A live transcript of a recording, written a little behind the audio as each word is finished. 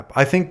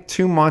I think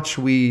too much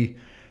we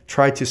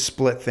try to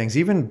split things.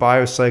 Even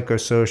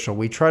biopsychosocial,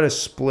 we try to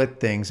split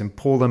things and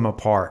pull them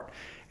apart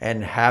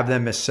and have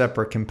them as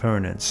separate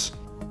components.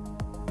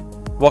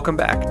 Welcome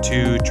back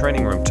to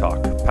Training Room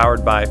Talk,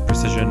 powered by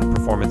Precision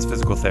Performance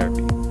Physical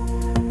Therapy.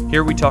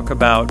 Here we talk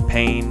about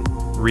pain,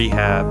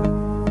 rehab,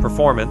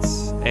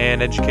 performance,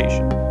 and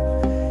education.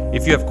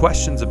 If you have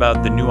questions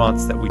about the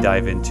nuance that we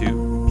dive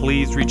into,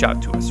 please reach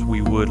out to us.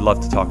 We would love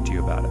to talk to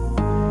you about it.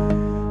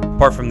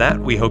 Apart from that,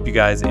 we hope you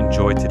guys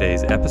enjoyed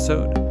today's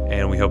episode,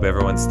 and we hope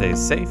everyone stays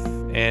safe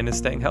and is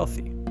staying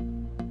healthy.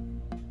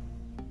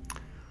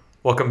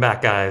 Welcome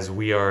back, guys.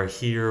 We are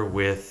here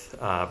with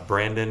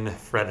Brandon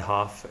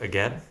Fredhoff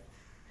again.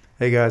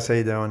 Hey guys, how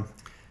you doing?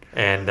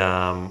 And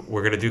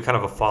we're going to do kind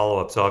of a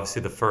follow-up. So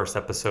obviously the first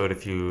episode,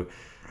 if you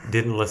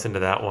didn't listen to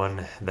that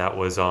one, that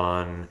was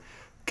on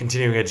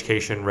continuing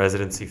education,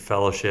 residency,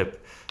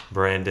 fellowship.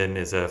 Brandon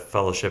is a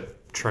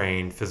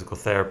fellowship-trained physical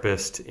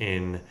therapist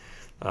in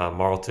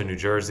Marlton, New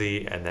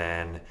Jersey. And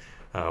then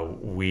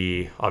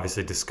we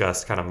obviously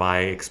discussed kind of my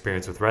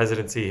experience with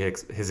residency,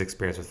 his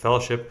experience with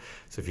fellowship.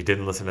 So if you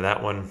didn't listen to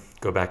that one,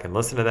 go back and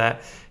listen to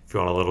that if you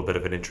want a little bit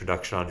of an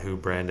introduction on who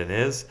Brandon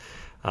is.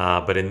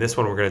 But in this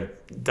one, we're going to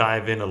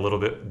dive in a little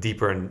bit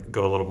deeper and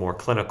go a little more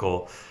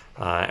clinical.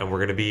 And we're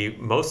going to be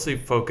mostly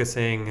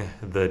focusing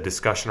the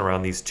discussion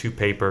around these two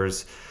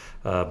papers,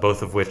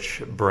 both of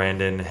which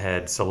Brandon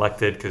had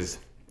selected because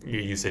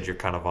you said you're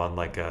kind of on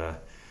like a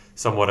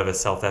somewhat of a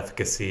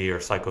self-efficacy or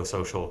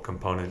psychosocial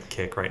component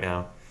kick right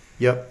now.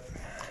 Yep.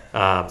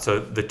 So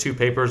the two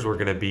papers we're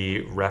going to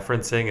be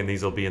referencing, and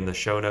these will be in the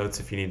show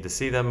notes if you need to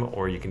see them,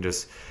 or you can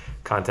just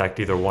contact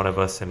either one of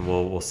us and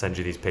we'll send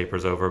you these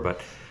papers over.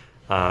 But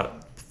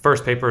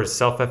first paper is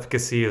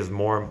self-efficacy is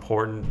more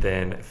important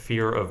than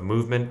fear of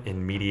movement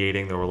in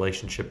mediating the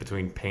relationship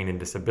between pain and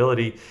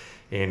disability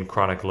in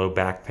chronic low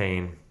back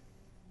pain.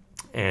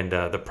 And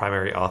the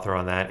primary author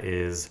on that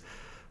is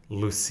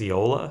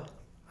Luciola.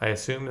 I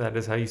assume that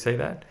is how you say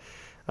that.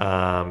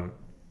 And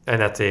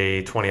that's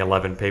a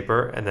 2011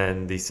 paper. And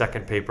then the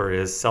second paper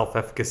is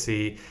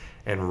self-efficacy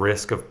and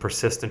risk of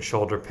persistent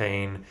shoulder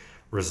pain,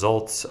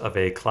 results of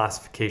a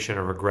classification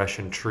and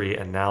regression tree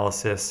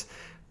analysis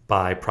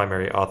by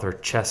primary author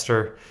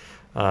Chester,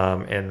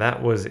 and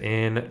that was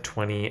in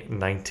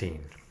 2019.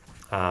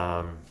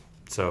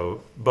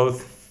 So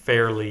both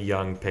fairly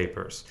young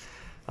papers.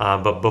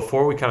 But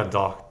before we kind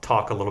of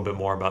talk a little bit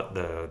more about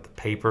the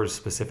papers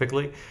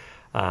specifically,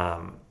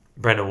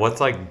 Brandon, what's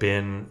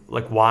been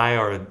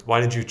why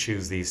did you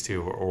choose these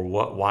two, or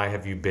why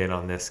have you been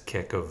on this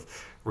kick of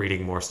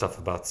reading more stuff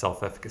about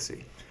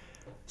self-efficacy?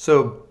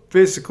 So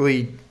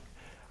basically,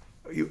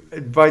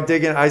 by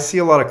digging, I see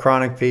a lot of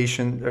chronic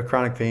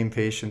pain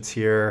patients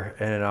here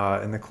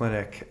and in the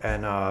clinic,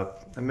 and a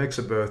mix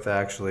of both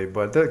actually.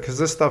 But because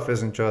this stuff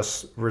isn't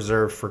just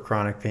reserved for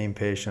chronic pain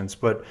patients,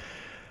 but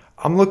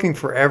I'm looking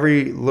for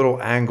every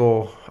little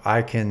angle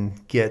I can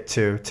get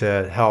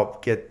to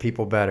help get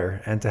people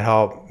better and to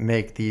help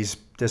make these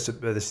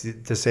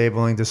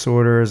disabling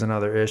disorders and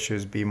other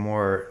issues be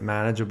more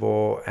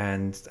manageable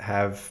and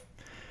have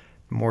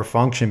more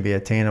function be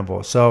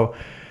attainable. So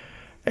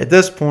at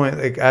this point,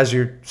 as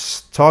we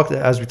talked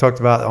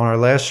about on our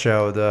last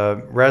show,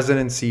 the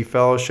residency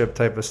fellowship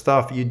type of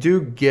stuff, you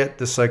do get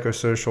the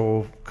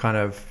psychosocial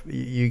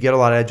you get a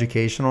lot of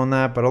education on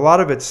that, but a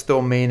lot of it's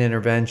still main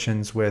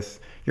interventions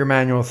with your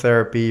manual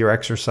therapy, your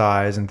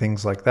exercise, and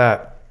things like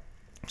that.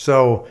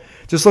 So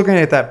just looking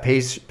at that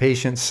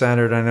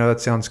patient-centered, I know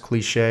that sounds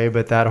cliche,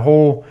 but that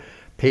whole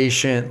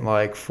patient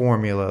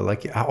formula,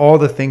 all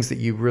the things that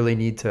you really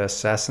need to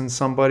assess in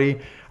somebody,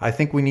 I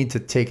think we need to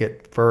take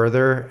it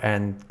further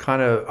and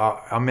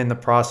I'm in the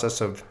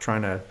process of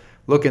trying to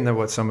look into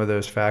what some of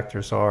those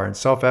factors are. And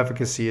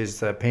self-efficacy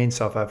is the pain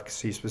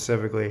self-efficacy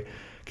specifically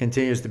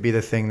continues to be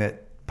the thing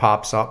that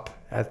pops up.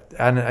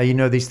 And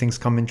these things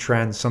come in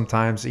trends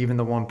sometimes, even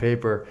the one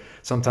paper,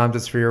 sometimes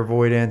it's fear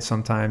avoidance,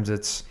 sometimes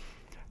it's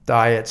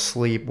diet,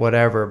 sleep,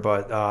 whatever.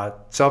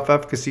 But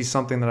self-efficacy is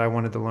something that I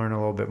wanted to learn a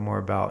little bit more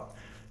about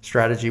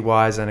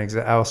strategy-wise and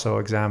also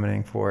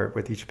examining for it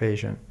with each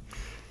patient.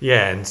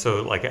 Yeah, and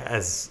so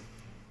as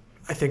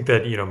I think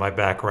that, my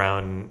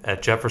background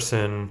at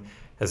Jefferson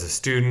as a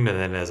student and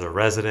then as a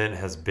resident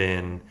has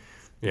been,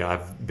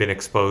 I've been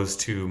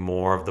exposed to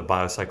more of the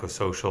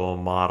biopsychosocial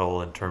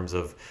model in terms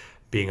of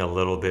being a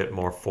little bit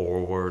more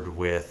forward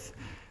with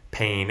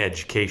pain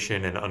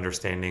education and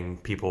understanding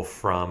people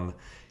from,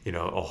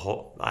 a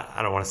whole,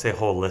 I don't want to say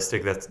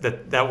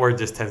holistic, that word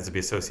just tends to be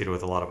associated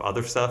with a lot of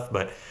other stuff,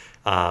 but,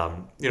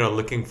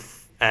 looking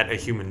at a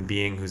human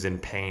being who's in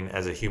pain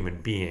as a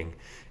human being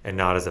and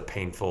not as a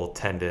painful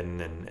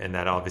tendon. And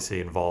that obviously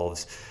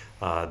involves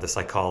the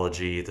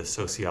psychology, the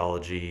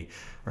sociology,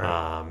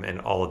 right,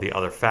 and all of the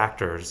other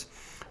factors.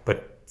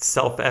 But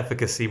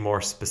self-efficacy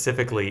more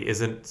specifically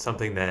isn't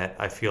something that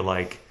I feel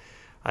like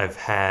I've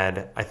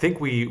had. I think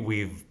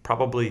we've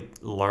probably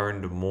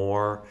learned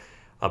more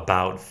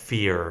about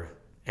fear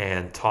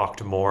and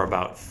talked more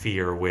about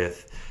fear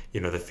with,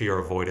 the fear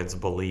avoidance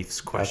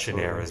beliefs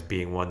questionnaire. Absolutely. As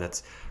being one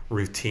that's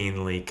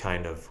routinely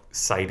kind of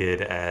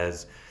cited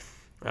as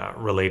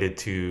related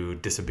to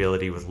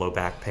disability with low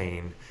back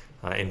pain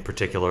in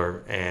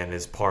particular, and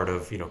is part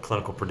of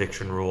clinical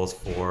prediction rules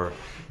for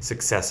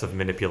success of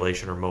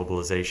manipulation or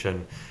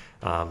mobilization.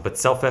 But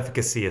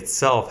self-efficacy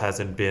itself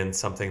hasn't been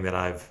something that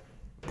I've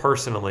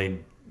personally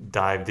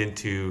dived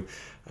into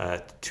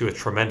to a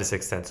tremendous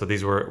extent. So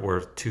these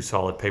were two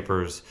solid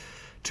papers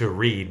to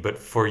read. But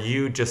for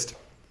you, just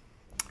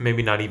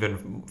maybe not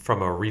even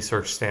from a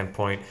research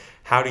standpoint,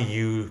 how do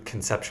you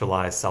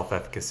conceptualize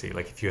self-efficacy?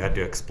 Like if you had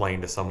to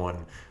explain to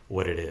someone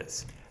what it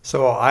is.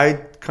 So I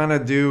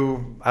don't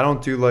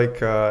do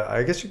like,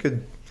 I guess you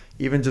could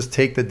even just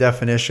take the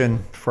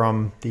definition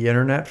from the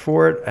internet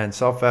for it. And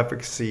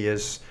self-efficacy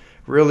is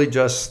really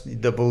just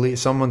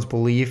someone's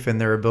belief in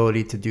their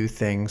ability to do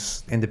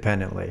things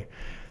independently,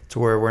 to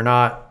where we're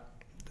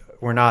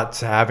not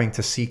having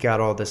to seek out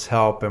all this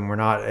help, and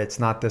it's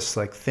not this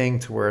like thing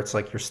to where it's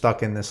like you're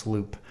stuck in this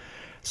loop.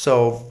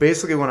 So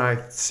basically when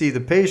I see the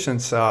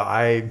patients,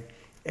 I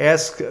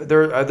ask,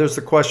 there's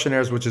the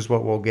questionnaires, which is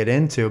what we'll get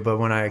into, but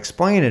when I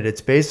explain it,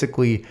 it's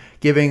basically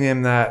giving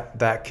them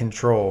that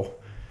control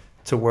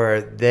to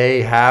where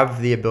they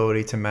have the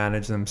ability to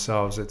manage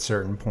themselves at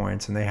certain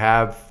points, and they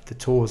have the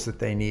tools that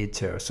they need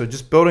to. So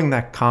just building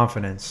that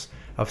confidence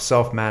of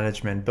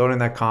self-management, building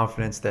that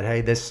confidence that,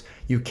 hey,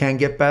 you can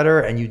get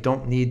better, and you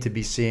don't need to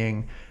be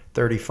seeing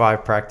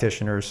 35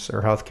 practitioners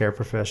or healthcare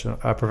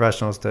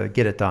professionals to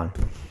get it done.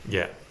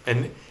 Yeah.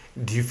 And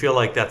do you feel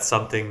like that's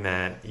something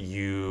that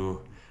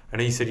I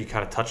know you said you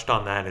kind of touched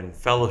on that in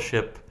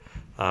fellowship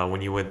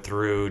when you went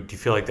through. Do you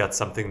feel like that's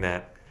something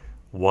that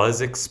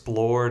was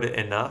explored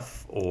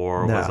enough,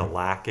 or was a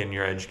lack in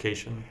your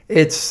education?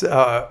 It's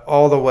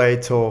all the way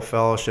till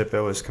fellowship. It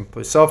was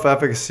complete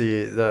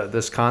self-efficacy.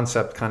 This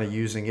concept, kind of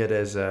using it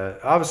as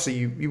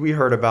obviously we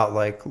heard about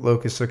like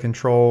locus of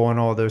control and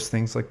all those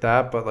things like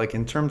that, but like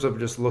in terms of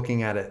just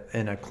looking at it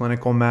in a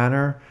clinical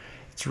manner,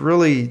 it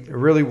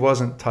really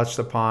wasn't touched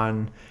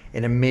upon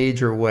in a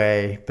major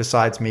way,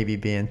 besides maybe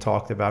being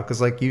talked about.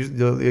 Because like you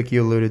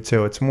alluded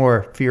to, it's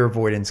more fear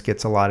avoidance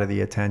gets a lot of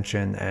the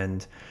attention,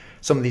 and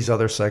some of these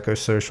other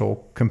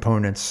psychosocial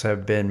components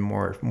have been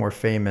more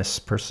famous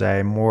per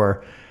se,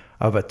 more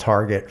of a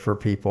target for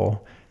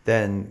people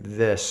than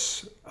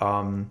this.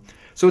 So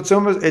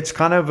it's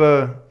kind of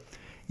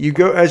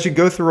as you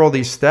go through all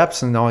these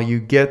steps and all,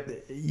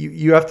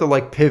 you have to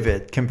like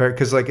pivot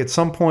because like at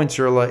some points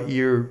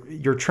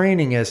your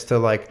training is to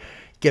like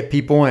get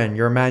people in.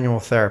 You're a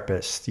manual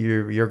therapist.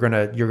 You're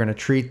gonna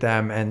treat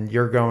them, and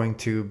you're going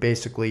to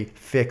basically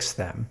fix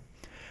them.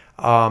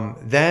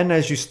 Then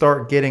as you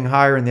start getting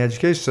higher in the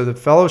education, so the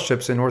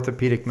fellowship's in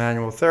orthopedic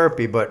manual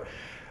therapy, but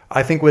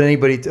I think what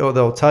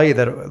they'll tell you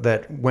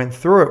that went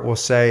through it will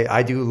say,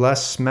 I do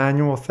less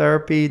manual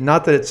therapy.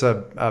 Not that it's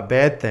a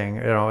bad thing,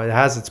 it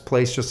has its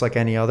place just like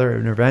any other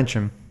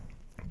intervention.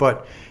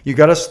 But you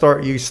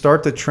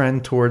start to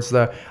trend towards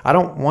I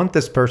don't want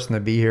this person to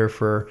be here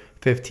for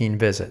 15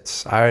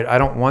 visits. I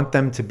don't want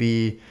them to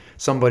be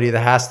somebody that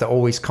has to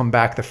always come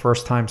back the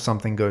first time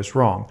something goes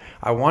wrong.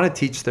 I want to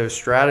teach those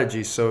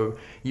strategies so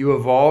you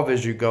evolve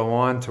as you go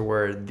on to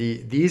where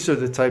these are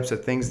the types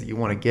of things that you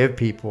want to give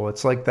people.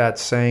 It's like that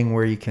saying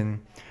where you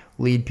can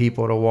lead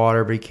people to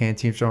water, but you can't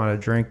teach them how to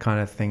drink kind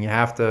of thing.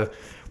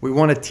 We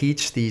want to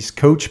teach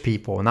coach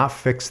people, not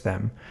fix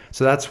them.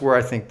 So that's where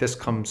I think this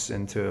comes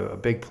into a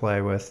big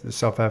play with the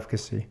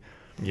self-efficacy.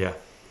 Yeah.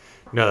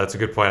 No, that's a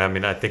good point. I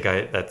mean, I think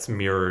that's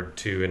mirrored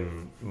too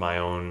in my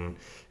own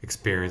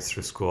experience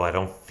through school. I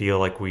don't feel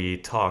like we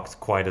talked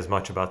quite as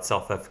much about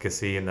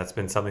self-efficacy, and that's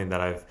been something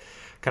that I've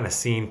kind of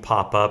seen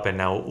pop up. And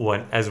now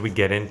as we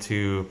get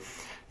into,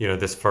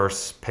 this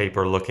first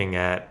paper looking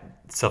at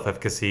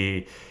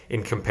self-efficacy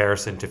in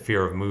comparison to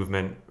fear of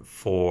movement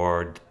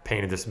for pain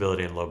and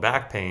disability and low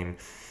back pain,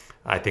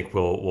 I think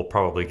we'll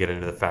probably get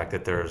into the fact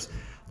that there's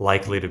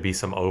likely to be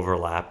some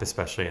overlap,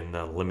 especially in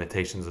the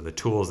limitations of the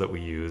tools that we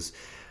use.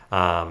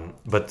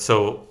 But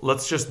so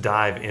let's just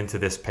dive into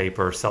this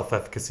paper.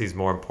 Self-efficacy is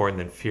more important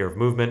than fear of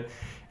movement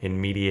in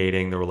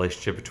mediating the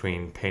relationship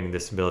between pain and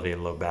disability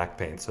and low back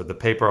pain. So the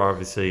paper,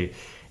 obviously,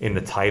 in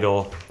the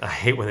title, I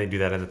hate when they do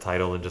that in the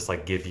title and just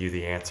like give you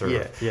the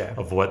answer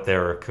of what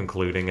they're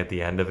concluding at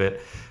the end of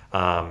it.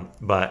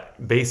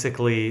 But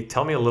basically,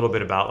 tell me a little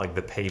bit about like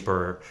the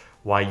paper,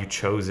 why you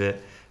chose it,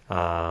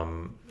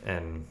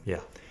 and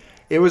yeah.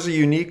 It was a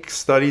unique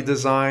study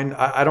design.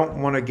 I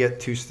don't want to get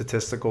too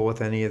statistical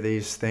with any of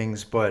these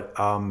things, but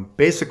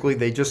basically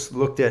they just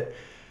looked at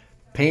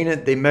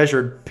pain. They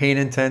measured pain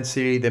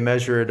intensity, they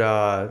measured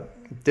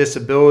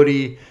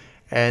disability,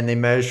 and they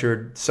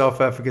measured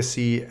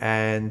self-efficacy,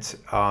 and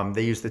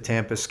they used the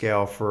Tampa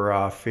scale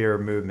for fear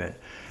of movement.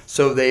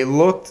 So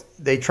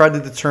they tried to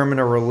determine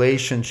a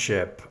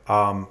relationship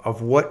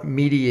of what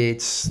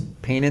mediates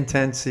pain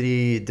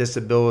intensity,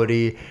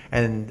 disability,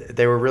 and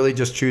they were really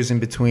just choosing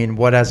between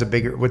what's a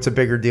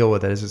bigger deal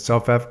with it. Is it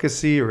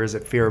self-efficacy or is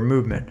it fear of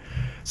movement?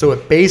 So at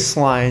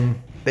baseline,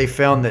 they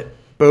found that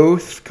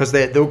both, because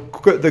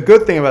the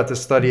good thing about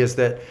this study is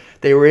that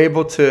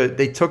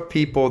they took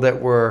people that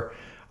were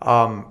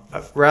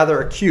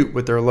rather acute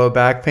with their low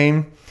back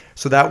pain.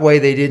 So that way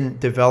they didn't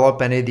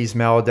develop any of these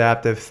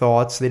maladaptive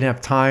thoughts. They didn't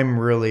have time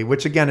really,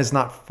 which again is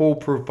not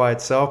foolproof by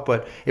itself,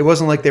 but it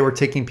wasn't like they were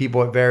taking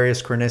people at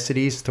various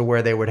chronicities to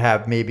where they would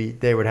have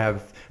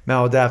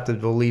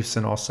maladaptive beliefs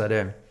and all set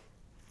in.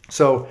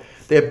 So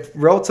they had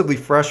relatively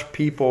fresh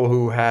people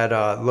who had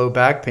low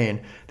back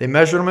pain. They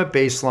measured them at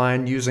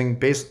baseline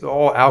using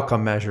all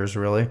outcome measures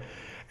really.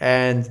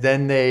 And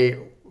then they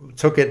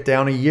took it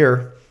down a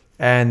year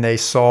and they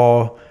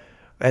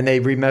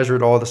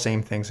remeasured all the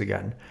same things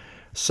again.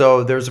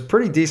 So there's a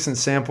pretty decent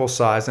sample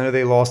size. I know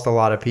they lost a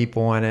lot of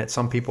people in it.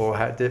 Some people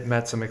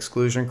met some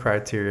exclusion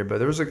criteria, but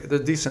there was a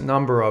decent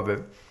number of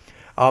it.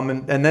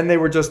 And then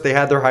they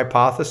had their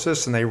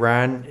hypothesis and they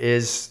ran,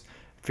 is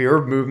fear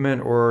of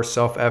movement or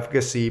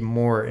self-efficacy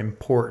more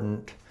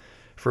important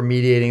for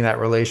mediating that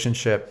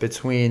relationship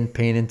between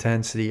pain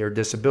intensity or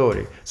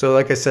disability? So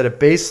like I said, at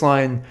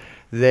baseline,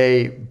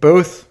 they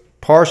both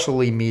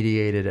partially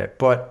mediated it,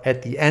 but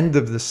at the end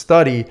of the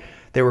study,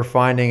 they were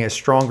finding a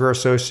stronger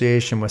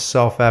association with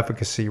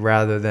self-efficacy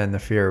rather than the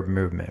fear of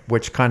movement,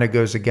 which kind of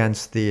goes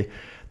against the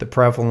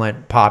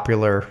prevalent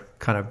popular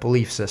kind of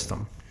belief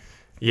system.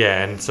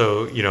 Yeah, and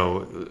so,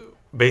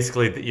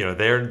 basically,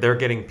 they're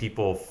getting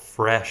people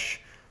fresh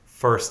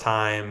first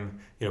time,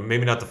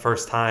 maybe not the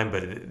first time,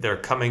 but they're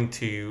coming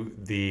to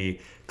the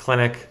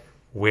clinic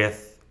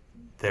with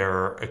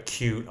their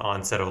acute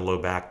onset of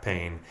low back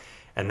pain.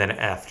 And then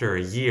after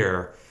a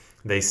year,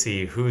 they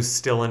see who's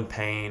still in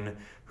pain,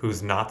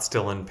 who's not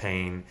still in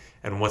pain,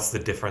 and what's the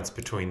difference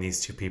between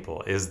these two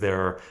people. Is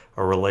there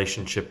a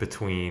relationship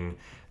between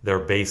their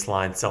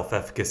baseline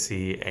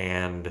self-efficacy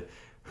and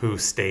who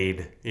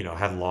stayed,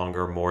 had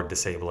longer, more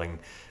disabling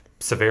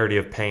severity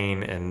of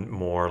pain and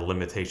more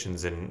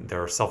limitations in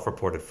their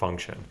self-reported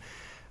function,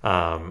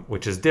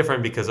 which is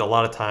different because a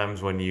lot of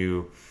times when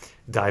you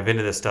dive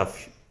into this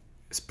stuff,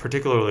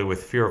 particularly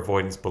with fear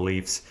avoidance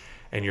beliefs,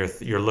 and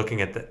you're looking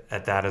at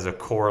that as a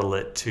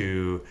correlate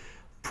to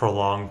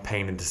prolonged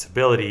pain and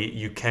disability,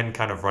 you can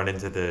kind of run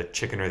into the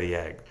chicken or the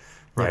egg,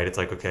 right? Yeah. It's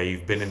like, okay,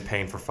 you've been in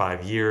pain for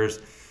 5 years,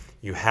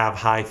 you have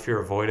high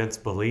fear avoidance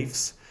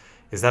beliefs.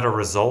 Is that a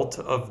result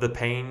of the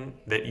pain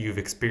that you've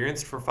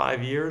experienced for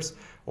 5 years?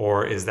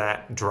 Or is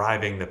that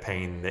driving the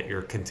pain that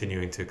you're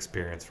continuing to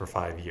experience for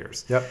 5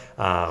 years? Yep.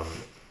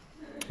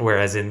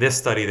 Whereas in this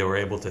study, they were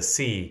able to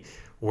see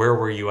where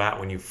were you at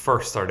when you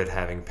first started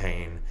having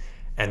pain,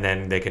 and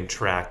then they can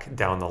track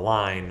down the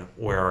line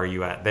where are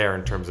you at there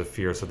in terms of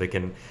fear, so they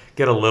can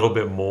get a little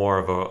bit more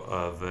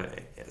of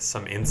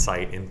some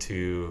insight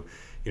into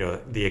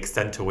the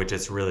extent to which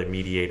it's really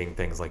mediating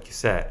things, like you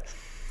said.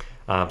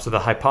 So the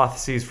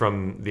hypotheses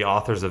from the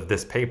authors of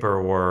this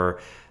paper were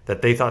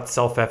that they thought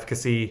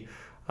self-efficacy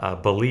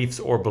beliefs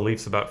or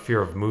beliefs about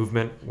fear of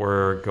movement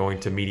were going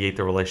to mediate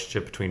the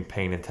relationship between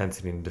pain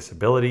intensity and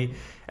disability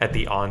at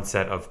the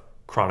onset of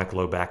chronic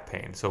low back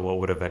pain, so what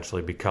would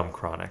eventually become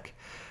chronic.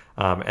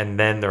 And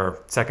then their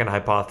second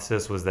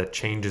hypothesis was that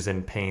changes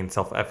in pain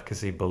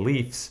self-efficacy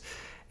beliefs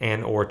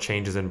and or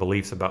changes in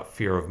beliefs about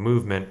fear of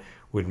movement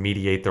would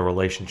mediate the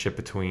relationship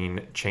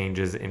between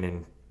changes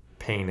in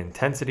pain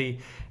intensity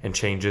and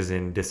changes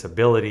in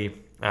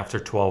disability after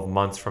 12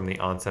 months from the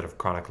onset of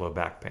chronic low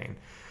back pain.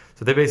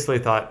 So they basically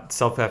thought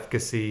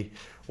self-efficacy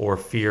or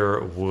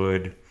fear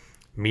would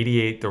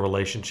mediate the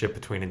relationship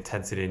between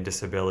intensity and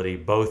disability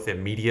both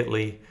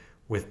immediately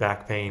with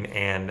back pain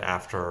and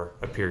after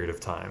a period of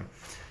time.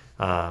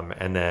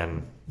 And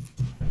then,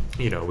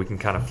 we can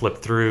kind of flip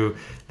through.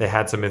 They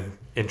had some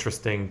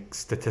interesting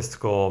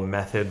statistical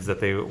methods that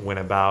they went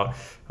about,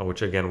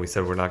 which again, we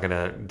said we're not going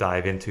to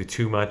dive into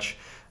too much,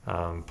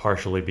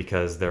 partially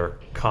because they're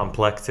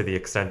complex to the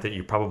extent that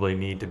you probably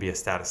need to be a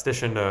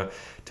statistician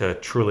to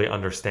truly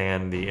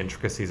understand the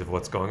intricacies of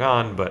what's going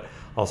on, but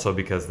also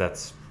because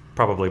that's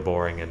probably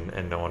boring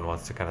and no one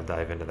wants to kind of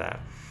dive into that.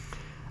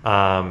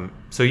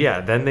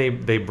 Then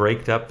they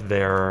broke up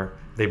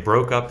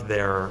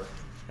their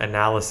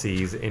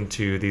analyses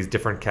into these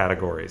different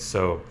categories.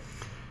 So,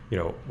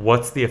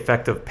 what's the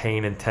effect of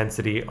pain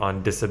intensity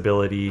on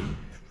disability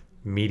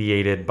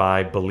mediated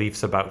by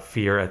beliefs about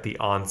fear at the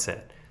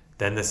onset?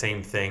 Then the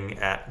same thing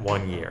at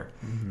 1 year.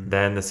 Mm-hmm.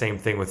 Then the same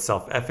thing with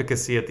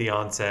self-efficacy at the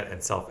onset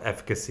and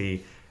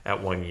self-efficacy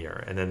at 1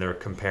 year. And then they're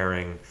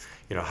comparing,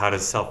 how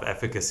does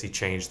self-efficacy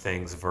change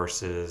things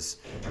versus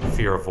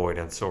fear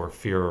avoidance or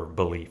fear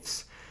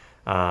beliefs?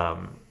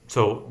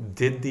 So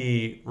did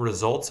the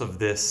results of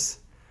this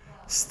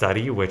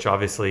study, which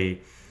obviously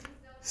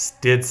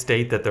did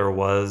state that there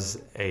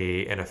was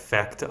an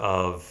effect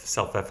of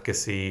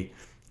self-efficacy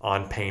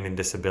on pain and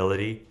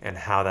disability and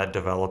how that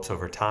develops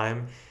over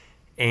time,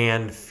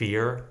 and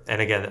fear.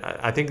 And again,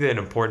 I think that an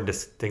important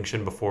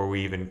distinction before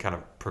we even kind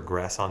of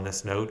progress on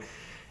this note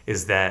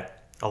is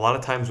that a lot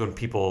of times when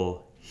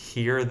people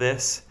hear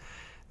this,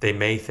 they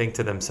may think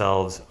to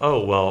themselves,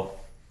 oh, well,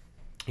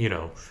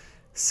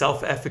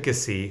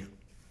 self-efficacy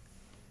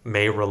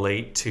may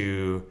relate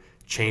to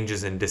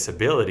changes in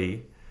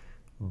disability,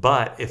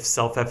 but if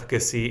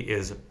self-efficacy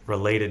is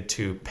related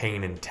to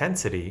pain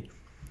intensity,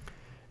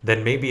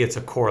 then maybe it's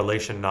a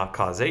correlation, not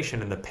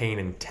causation, and the pain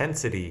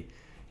intensity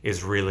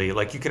is really,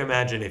 like, you can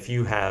imagine if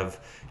you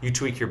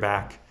tweak your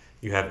back,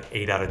 you have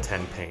 8 out of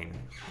 10 pain.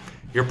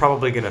 You're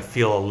probably going to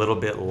feel a little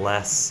bit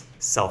less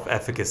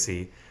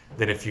self-efficacy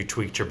than if you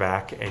tweaked your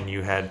back and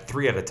you had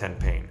 3 out of 10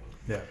 pain.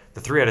 Yeah.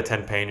 The 3 out of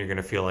 10 pain, you're going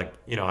to feel like,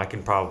 I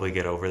can probably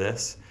get over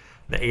this.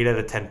 The 8 out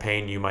of 10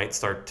 pain, you might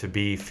start to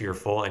be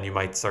fearful and you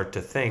might start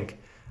to think,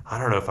 I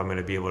don't know if I'm going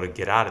to be able to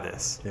get out of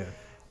this. Yeah.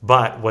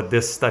 But what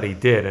this study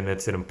did, and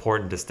it's an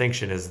important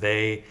distinction, is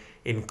they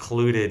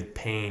included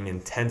pain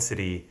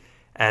intensity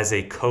as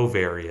a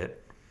covariate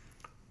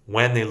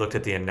when they looked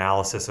at the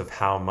analysis of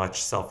how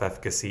much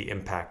self-efficacy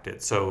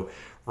impacted. So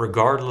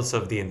regardless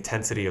of the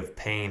intensity of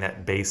pain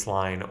at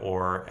baseline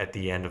or at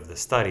the end of the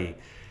study,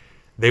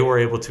 they were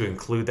able to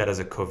include that as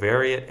a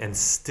covariate and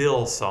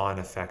still saw an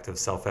effect of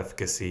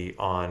self-efficacy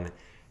on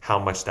how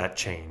much that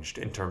changed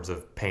in terms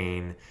of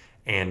pain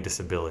and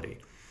disability.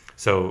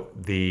 So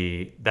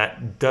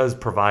that does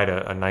provide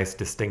a nice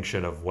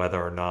distinction of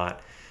whether or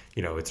not,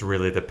 it's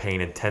really the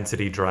pain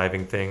intensity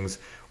driving things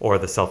or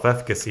the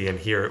self-efficacy. And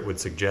here it would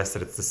suggest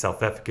that it's the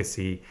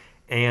self-efficacy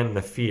and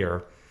the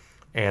fear,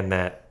 and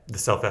that the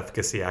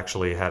self-efficacy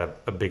actually had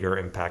a bigger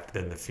impact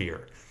than the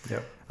fear.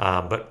 Yep.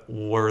 But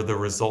were the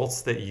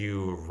results that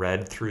you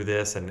read through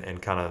this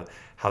and kind of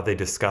how they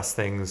discuss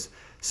things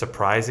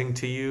surprising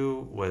to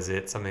you? Was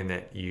it something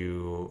that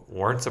you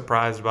weren't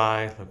surprised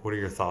by? Like, what are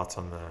your thoughts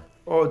on that?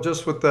 Well,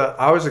 just with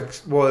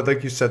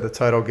like you said, the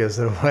title gives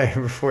it away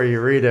before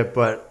you read it.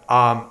 But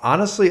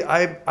honestly,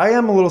 I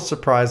am a little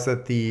surprised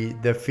that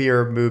the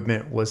fear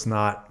movement was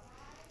not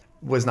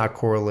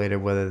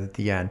correlated with it at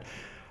the end.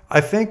 I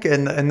think,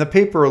 and the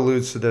paper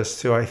alludes to this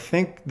too. I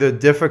think the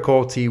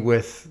difficulty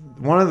with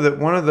one of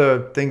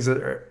the things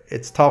that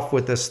it's tough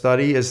with this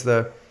study is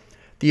the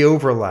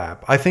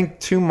overlap. I think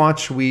too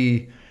much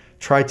we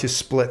try to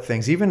split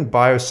things, even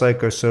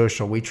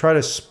biopsychosocial. We try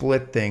to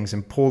split things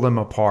and pull them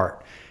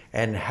apart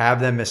and have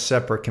them as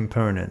separate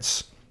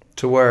components,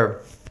 to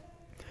where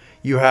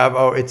you have,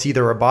 it's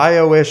either a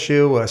bio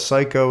issue, a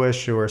psycho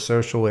issue, or a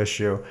social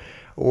issue,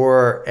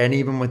 and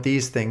even with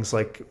these things,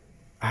 like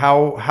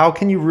how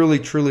can you really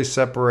truly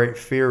separate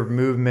fear of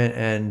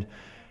movement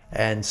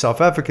and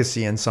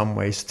self-efficacy in some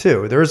ways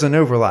too? There's an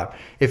overlap.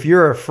 If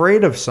you're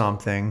afraid of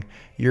something,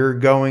 you're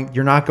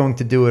not going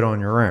to do it on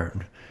your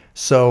own.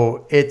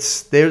 So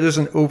there's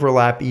an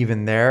overlap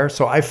even there.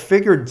 So I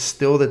figured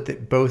still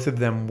that both of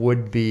them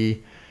would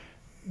be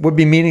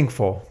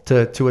meaningful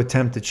to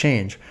attempt to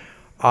change.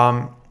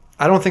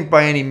 I don't think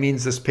by any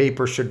means this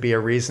paper should be a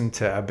reason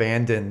to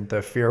abandon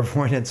the fear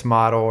avoidance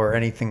model or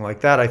anything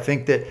like that. I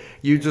think that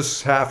you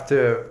just have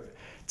to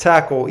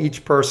tackle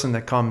each person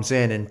that comes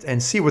in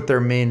and see what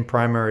their main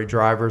primary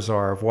drivers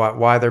are of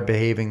why they're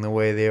behaving the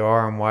way they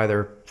are and why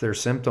their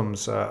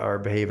symptoms are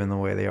behaving the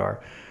way they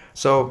are.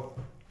 So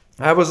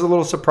I was a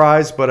little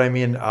surprised, but I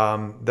mean,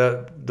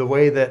 the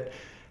way that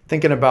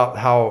thinking about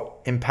how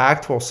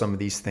impactful some of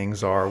these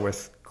things are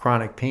with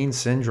chronic pain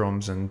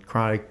syndromes and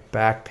chronic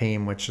back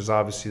pain, which is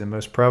obviously the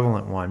most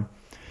prevalent one,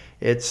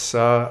 it's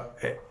a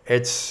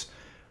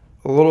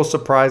little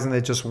surprising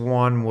that just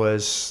one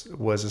was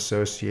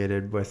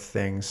associated with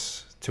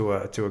things to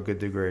a good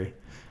degree.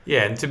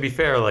 Yeah, and to be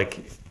fair,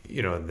 like,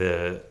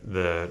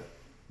 the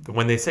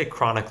when they say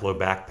chronic low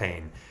back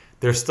pain,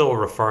 they're still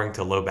referring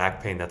to low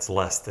back pain that's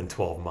less than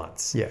 12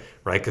 months. Yeah.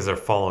 Right? Because they're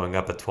following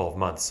up at 12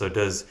 months. So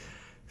does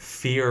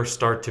fear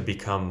start to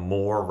become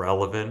more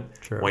relevant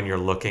when you're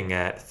looking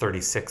at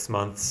 36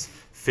 months,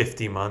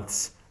 50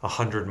 months,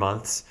 100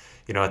 months?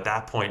 At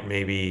that point,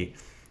 maybe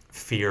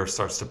fear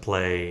starts to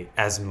play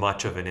as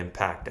much of an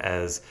impact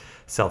as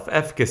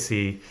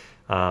self-efficacy,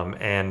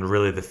 and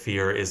really the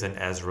fear isn't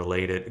as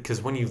related.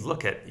 Because when you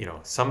look at,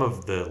 some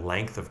of the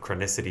length of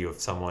chronicity of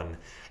someone,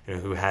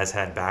 who has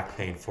had back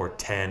pain for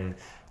 10,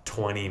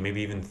 20,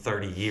 maybe even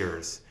 30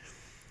 years,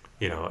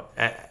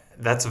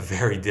 that's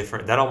very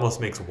different. That almost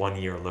makes 1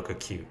 year look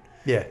acute.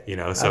 Yeah,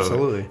 So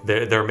absolutely.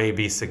 There may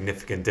be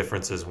significant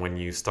differences when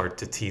you start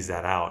to tease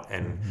that out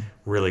and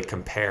really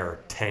compare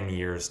 10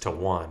 years to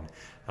 1.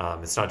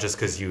 It's not just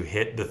because you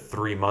hit the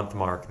 3-month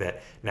mark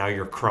that now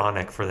you're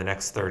chronic for the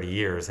next 30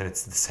 years, and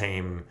it's the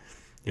same,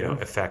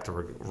 effect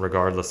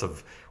regardless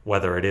of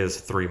whether it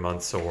is 3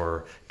 months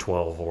or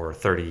 12 or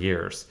 30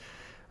 years.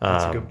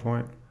 That's a good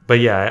point. But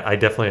yeah, I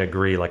definitely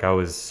agree. Like, I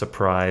was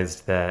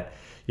surprised that,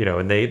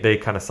 and they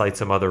kind of cite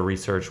some other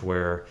research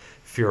where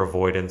fear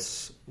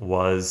avoidance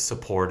was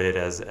supported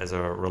as a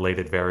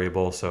related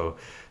variable. So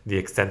the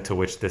extent to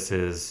which this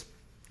is,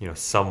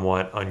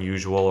 somewhat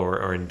unusual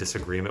or in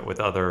disagreement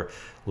with other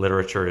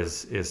literature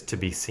is to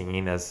be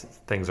seen as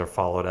things are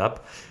followed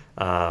up.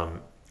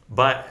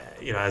 But,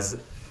 as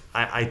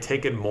I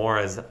take it more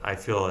as I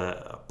feel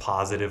a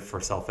positive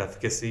for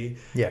self-efficacy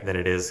than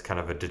it is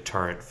kind of a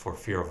deterrent for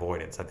fear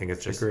avoidance. I think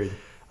it's just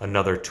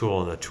another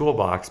tool in the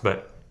toolbox.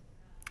 But,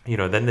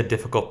 then the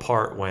difficult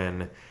part,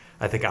 when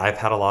I think I've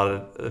had a lot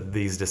of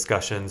these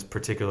discussions,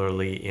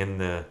 particularly in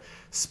the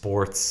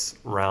sports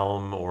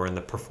realm or in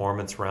the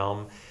performance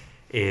realm,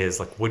 is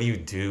like, what do you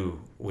do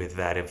with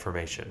that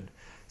information?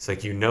 It's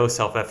like,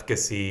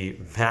 self-efficacy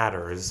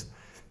matters,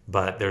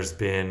 but there's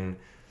been,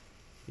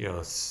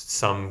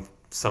 some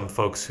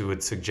folks who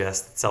would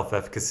suggest that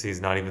self-efficacy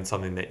is not even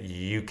something that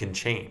you can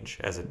change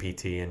as a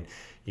PT, and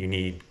you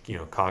need,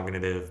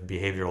 cognitive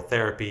behavioral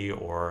therapy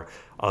or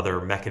other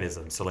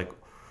mechanisms. So like,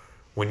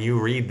 when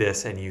you read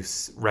this and you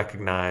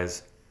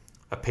recognize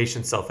a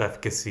patient's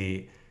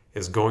self-efficacy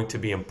is going to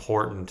be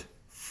important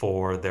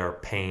for their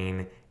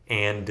pain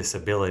and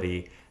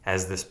disability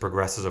as this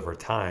progresses over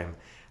time,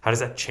 how does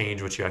that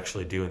change what you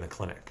actually do in the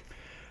clinic?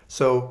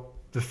 So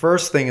the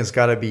first thing has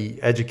got to be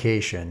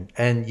education,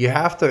 and you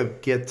have to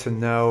get to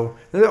know,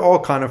 it all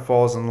kind of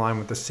falls in line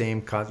with the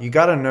same concept. You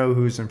got to know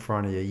who's in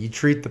front of you. You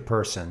treat the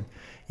person.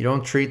 You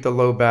don't treat the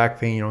low back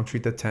pain. You don't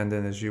treat the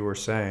tendon, as you were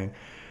saying,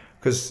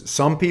 because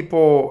some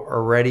people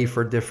are ready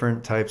for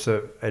different types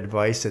of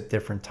advice at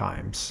different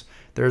times.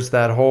 There's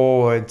that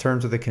whole, in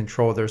terms of the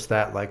control, there's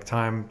that like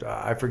time,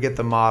 I forget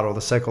the model,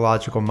 the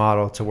psychological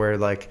model, to where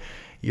like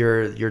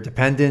you're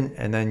dependent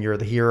and then you're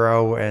the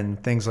hero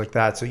and things like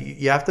that. So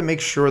you have to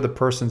make sure the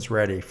person's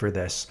ready for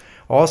this.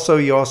 Also,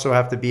 you also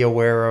have to be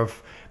aware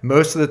of,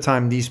 most of the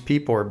time these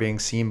people are being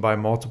seen by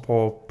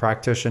multiple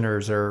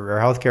practitioners or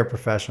healthcare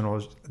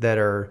professionals that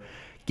are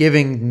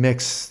giving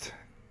mixed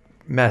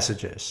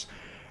messages.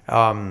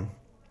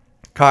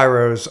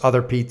 Chiros,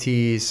 other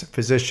PTs,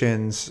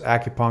 physicians,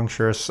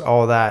 acupuncturists,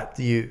 all that.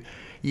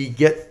 You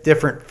get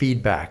different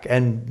feedback,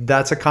 and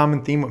that's a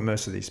common theme with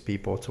most of these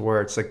people, to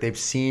where it's like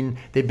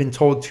they've been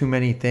told too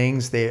many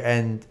things,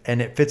 and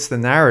it fits the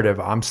narrative.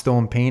 I'm still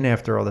in pain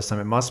after all this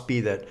time. It must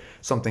be that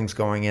something's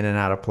going in and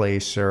out of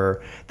place,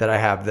 or that I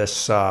have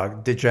this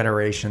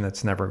degeneration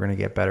that's never going to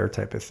get better,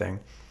 type of thing.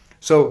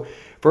 So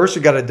first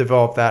you got to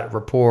develop that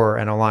rapport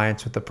and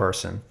alliance with the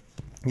person.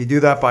 You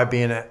do that by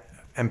being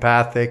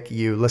empathic.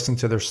 You listen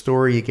to their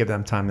story, you give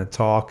them time to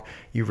talk,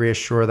 you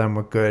reassure them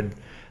with good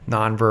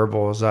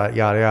nonverbals,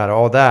 yada yada,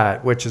 all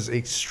that, which is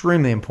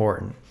extremely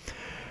important.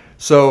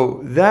 So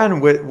then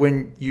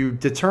when you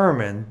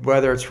determine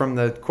whether it's from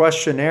the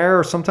questionnaire,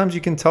 or sometimes you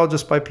can tell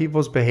just by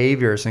people's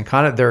behaviors and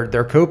kind of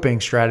their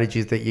coping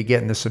strategies that you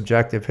get in the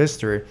subjective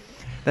history,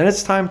 then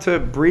it's time to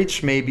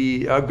breach.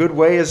 Maybe a good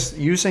way is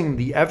using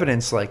the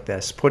evidence like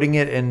this, putting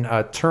it in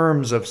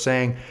terms of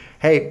saying,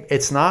 hey,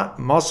 it's not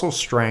muscle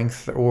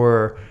strength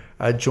or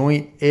a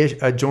joint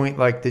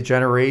like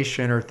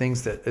degeneration or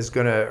things that is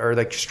going to, or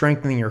like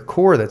strengthening your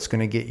core, that's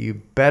going to get you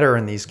better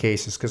in these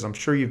cases, because I'm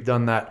sure you've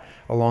done that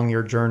along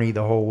your journey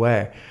the whole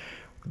way.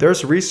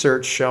 There's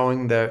research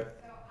showing that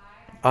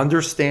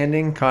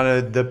understanding kind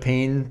of the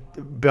pain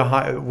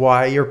behind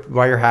why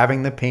you're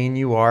having the pain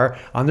you are,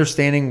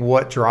 understanding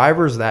what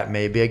drivers that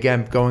may be,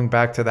 again going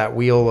back to that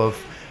wheel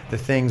of the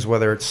things,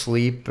 whether it's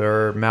sleep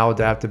or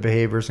maladaptive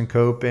behaviors and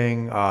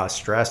coping,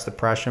 stress,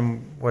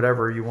 depression,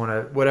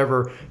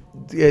 whatever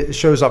it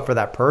shows up for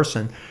that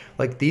person.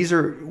 Like,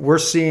 we're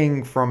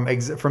seeing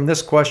from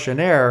this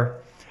questionnaire,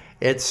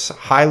 it's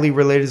highly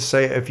related to,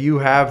 say, if you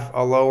have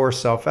a lower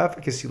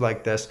self-efficacy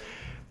like this,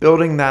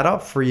 building that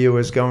up for you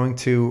is going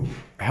to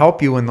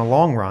help you in the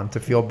long run to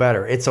feel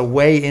better. It's a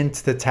way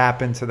to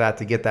tap into that,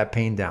 to get that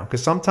pain down.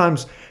 Because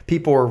sometimes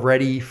people are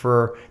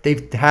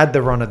they've had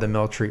the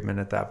run-of-the-mill treatment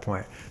at that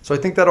point. So I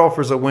think that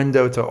offers a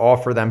window to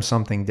offer them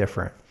something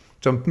different.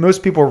 So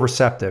most people are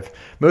receptive.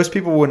 Most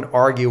people wouldn't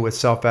argue with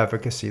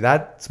self-efficacy.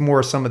 That's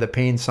more some of the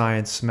pain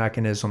science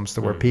mechanisms, to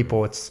where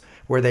people, it's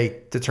where they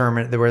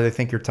determine, where they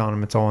think you're telling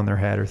them it's all in their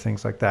head or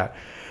things like that.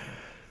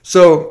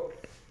 So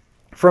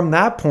from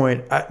that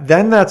point,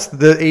 then that's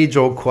the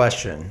age-old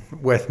question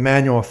with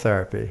manual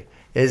therapy.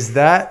 Is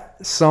that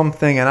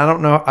something, and I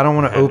don't know, I don't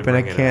want to open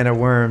a can of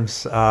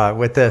worms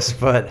with this,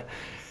 but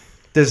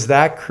does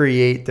that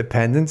create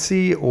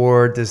dependency,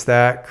 or does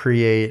that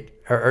create,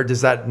 or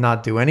does that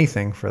not do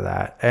anything for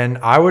that? And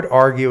I would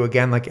argue,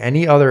 again, like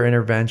any other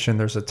intervention,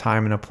 there's a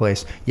time and a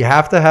place. You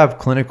have to have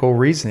clinical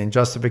reasoning,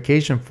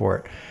 justification for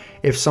it.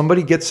 If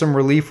somebody gets some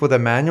relief with a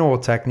manual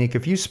technique,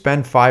 if you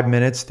spend 5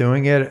 minutes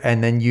doing it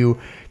and then you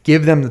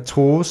give them the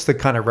tools to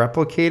kind of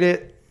replicate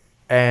it,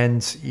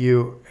 and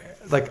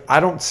I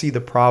don't see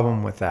the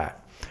problem with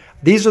that.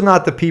 These are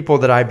not the people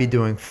that I'd be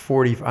doing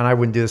and I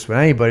wouldn't do this with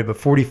anybody, but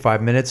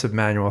 45 minutes of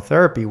manual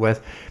therapy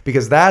with,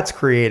 because that's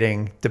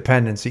creating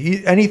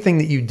dependency. Anything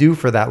that you do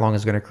for that long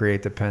is going to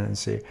create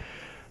dependency.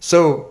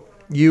 So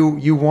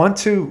you want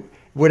to,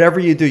 whatever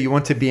you do, you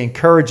want to be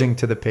encouraging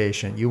to the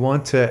patient. You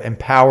want to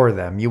empower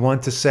them. You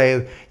want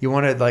to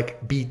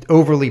be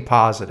overly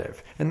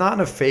positive, and not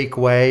in a fake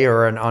way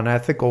or an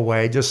unethical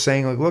way. Just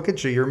saying, like, look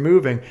at you, you're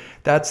moving.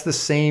 That's the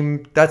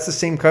same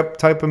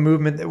type of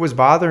movement that was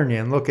bothering you.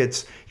 And look,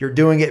 you're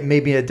doing it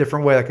maybe a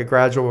different way, like a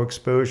gradual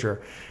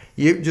exposure.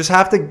 You just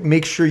have to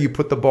make sure you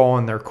put the ball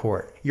in their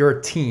court. You're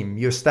a team.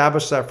 You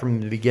establish that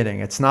from the beginning.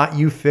 It's not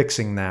you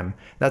fixing them.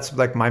 That's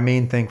like my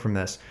main thing from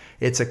this.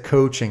 It's a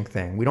coaching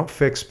thing. We don't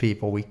fix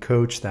people. We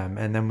coach them,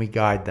 and then we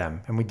guide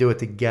them, and we do it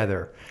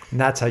together. And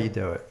that's how you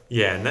do it.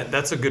 Yeah, and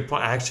that's a good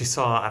point. I actually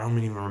saw, I don't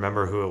even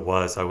remember who it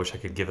was. I wish I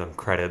could give them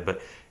credit,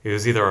 but it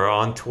was either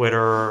on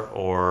Twitter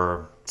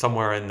or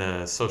somewhere in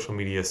the social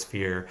media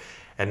sphere.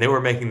 And they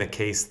were making the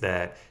case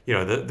that,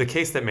 the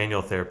case that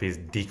manual therapy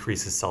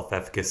decreases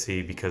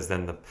self-efficacy because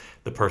then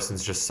the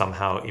person's just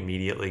somehow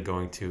immediately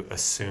going to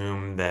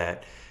assume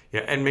that,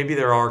 and maybe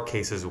there are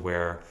cases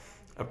where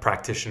a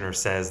practitioner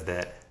says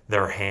that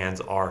their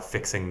hands are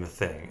fixing the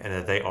thing and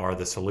that they are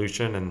the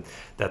solution, and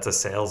that's a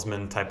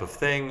salesman type of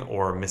thing,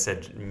 or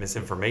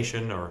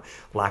misinformation or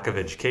lack of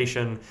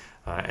education,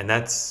 and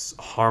that's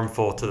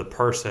harmful to the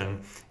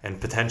person and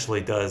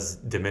potentially does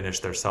diminish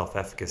their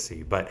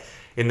self-efficacy. But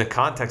in the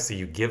context that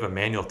you give a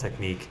manual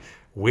technique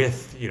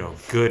with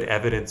good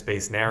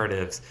evidence-based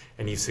narratives,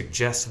 and you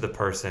suggest to the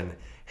person,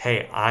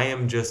 hey, I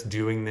am just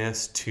doing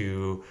this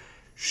to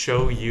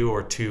show you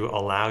or to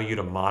allow you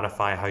to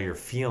modify how you're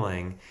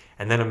feeling,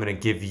 and then I'm going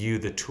to give you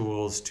the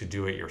tools to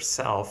do it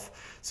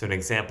yourself. So an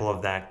example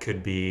of that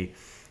could be,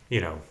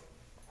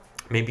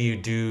 maybe you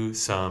do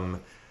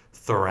some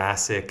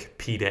thoracic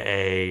P to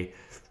A,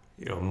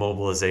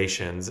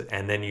 mobilizations,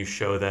 and then you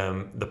show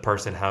the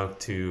person how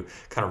to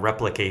kind of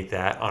replicate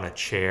that on a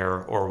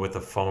chair or with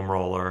a foam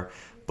roller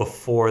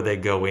before they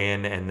go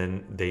in, and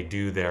then they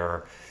do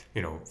their,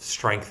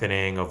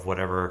 strengthening of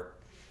whatever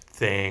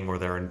thing, or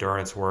their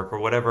endurance work, or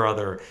whatever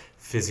other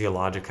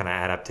physiologic kind of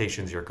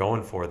adaptations you're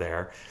going for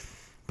there.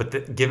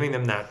 But giving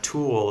them that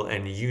tool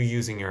and you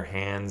using your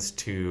hands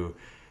to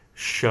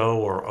show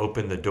or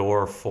open the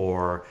door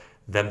for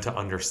them to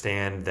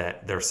understand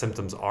that their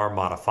symptoms are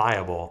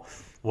modifiable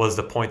was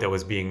the point that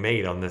was being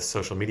made on this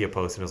social media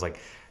post. And it was like,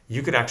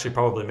 you could actually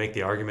probably make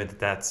the argument that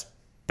that's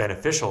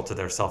beneficial to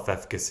their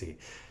self-efficacy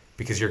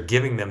because you're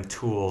giving them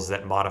tools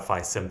that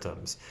modify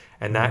symptoms.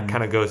 And that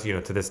kind of goes,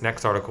 to this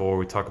next article where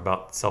we talk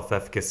about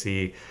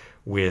self-efficacy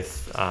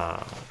with,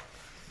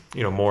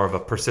 more of a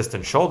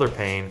persistent shoulder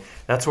pain.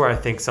 That's where I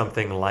think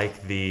something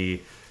like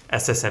the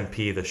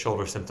SSMP, the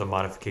shoulder symptom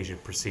modification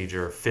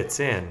procedure, fits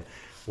in,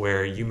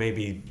 where you may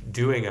be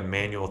doing a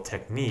manual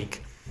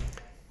technique,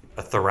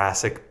 a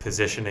thoracic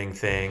positioning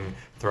thing,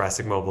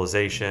 thoracic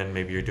mobilization,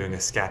 maybe you're doing a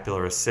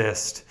scapular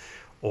assist,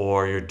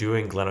 or you're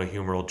doing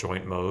glenohumeral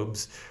joint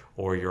mobs,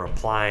 or you're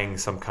applying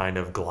some kind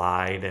of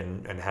glide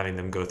and having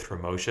them go through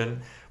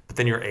motion. But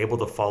then you're able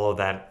to follow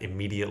that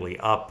immediately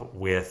up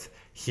with,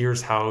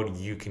 here's how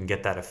you can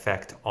get that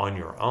effect on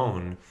your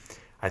own.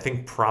 I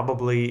think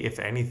probably, if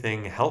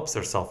anything, helps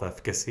their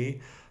self-efficacy.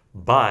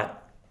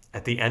 But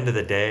at the end of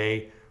the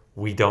day,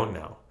 we don't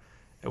know.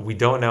 We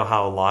don't know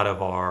how a lot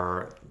of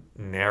our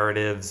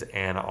narratives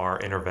and our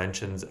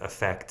interventions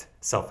affect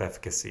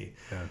self-efficacy.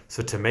 Yeah.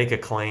 So to make a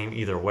claim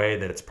either way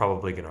that it's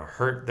probably going to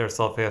hurt their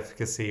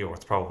self-efficacy or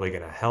it's probably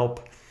going to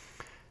help,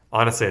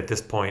 honestly, at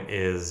this point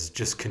is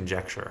just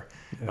conjecture.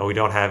 Yeah. And we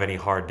don't have any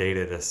hard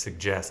data to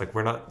suggest,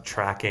 we're not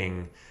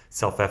tracking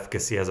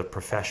self-efficacy as a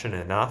profession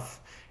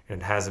enough,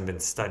 and it hasn't been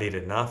studied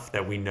enough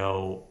that we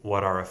know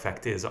what our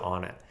effect is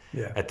on it.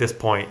 Yeah. At this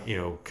point,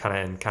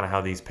 kind of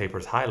how these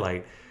papers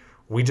highlight,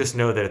 we just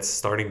know that it's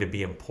starting to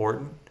be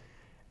important,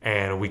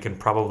 and we can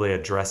probably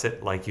address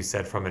it, like you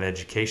said, from an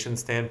education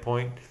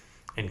standpoint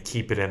and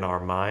keep it in our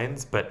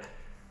minds, but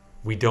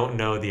we don't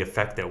know the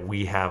effect that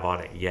we have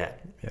on it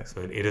yet. Yeah.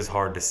 So it is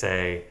hard to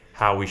say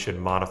how we should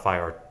modify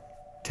our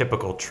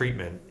typical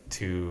treatment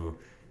to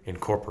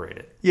incorporate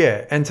it.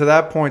 Yeah, and to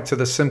that point, to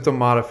the symptom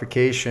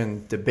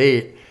modification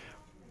debate,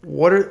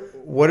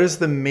 what is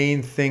the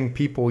main thing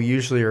people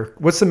usually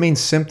what's the main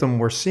symptom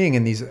we're seeing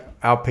in these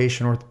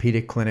outpatient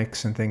orthopedic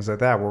clinics and things like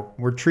that?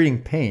 We're treating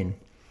pain.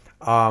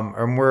 And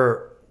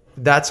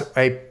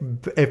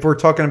if we're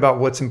talking about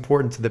what's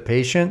important to the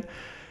patient,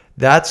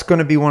 that's going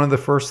to be one of the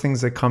first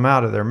things that come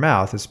out of their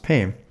mouth is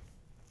pain.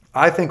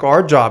 I think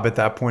our job at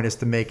that point is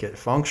to make it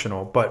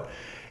functional. But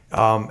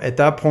at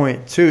that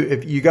point too,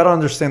 if you got to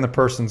understand the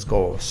person's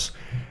goals.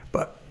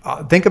 But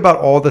think about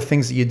all the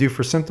things that you do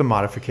for symptom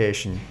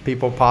modification.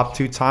 People pop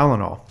 2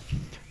 Tylenol.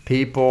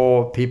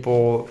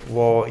 People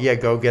will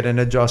go get an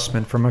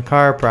adjustment from a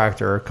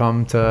chiropractor, or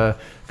come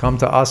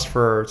to us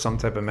for some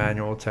type of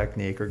manual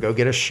technique, or go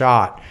get a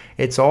shot.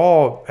 It's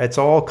all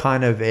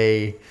kind of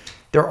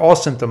they're all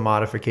symptom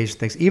modification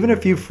things. Even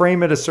if you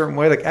frame it a certain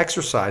way, like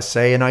exercise,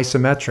 say an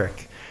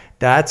isometric,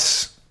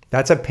 that's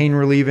a pain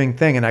relieving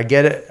thing. And I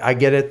get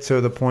it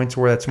to the points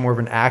where that's more of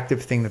an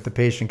active thing that the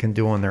patient can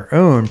do on their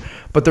own.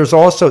 But that's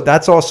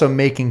also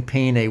making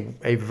pain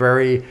a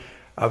very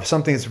of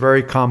something that's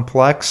very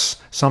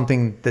complex,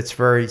 something that's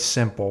very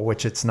simple,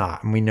 which it's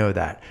not. And we know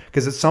that.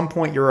 Because at some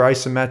point, your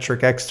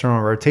isometric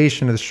external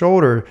rotation of the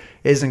shoulder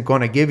isn't going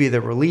to give you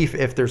the relief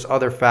if there's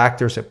other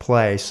factors at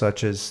play,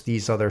 such as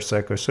these other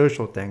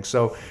psychosocial things.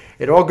 So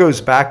it all goes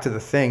back to the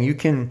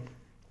thing.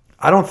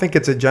 I don't think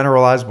it's a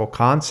generalizable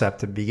concept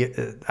to be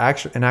in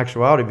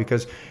actuality,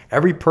 because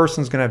every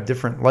person's going to have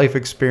different life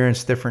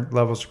experience, different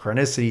levels of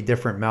chronicity,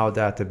 different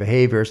maladaptive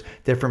behaviors,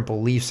 different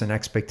beliefs and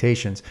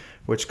expectations,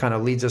 which kind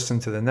of leads us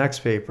into the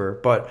next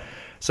paper. But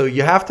so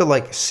you have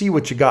to see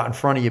what you got in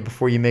front of you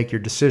before you make your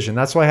decision.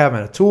 That's why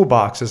having a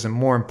toolbox isn't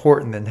more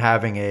important than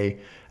having a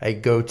a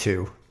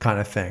go-to kind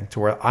of thing, to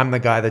where I'm the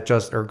guy that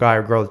just, or guy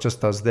or girl that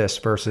just does this,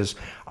 versus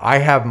I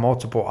have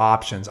multiple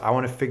options. I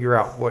want to figure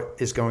out what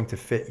is going to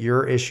fit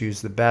your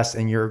issues the best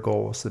and your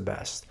goals the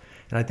best.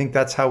 And I think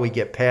that's how we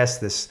get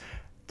past this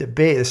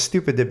debate, this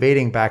stupid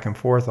debating back and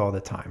forth all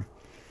the time.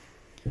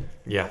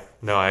 Yeah,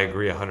 no, I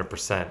agree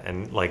 100%.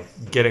 And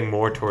like getting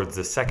more towards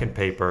the second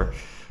paper,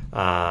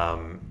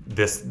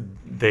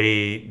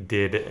 they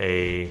did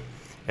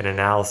an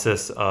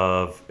analysis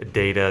of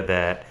data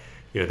that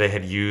they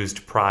had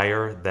used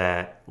prior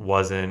that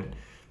wasn't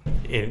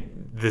in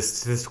this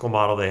statistical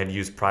model they had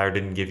used prior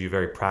didn't give you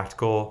very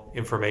practical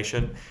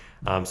information.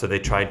 So they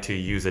tried to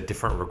use a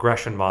different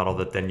regression model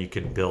that then you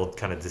could build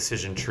kind of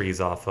decision trees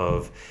off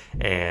of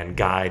and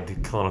guide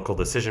clinical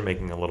decision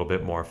making a little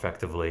bit more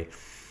effectively.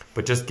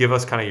 But just give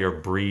us kind of your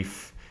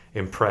brief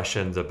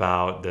impressions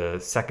about the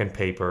second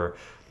paper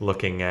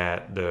looking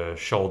at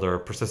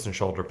the persistent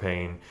shoulder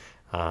pain,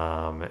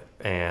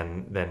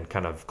 and then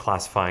kind of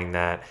classifying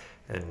that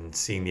and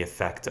seeing the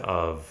effect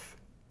of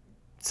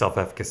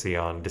self-efficacy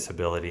on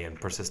disability and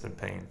persistent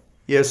pain.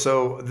 Yeah,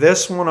 so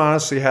this one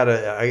honestly had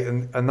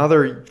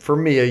another, for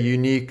me, a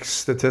unique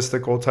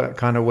statistical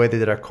kind of way. They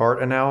did a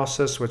CART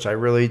analysis, which I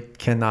really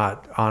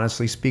cannot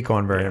honestly speak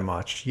on very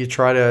much. You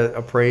try to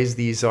appraise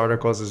these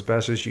articles as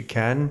best as you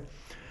can,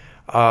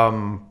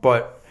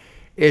 but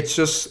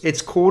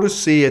it's cool to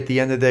see at the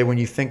end of the day when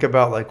you think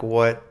about like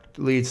what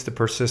leads to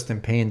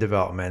persistent pain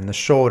development in the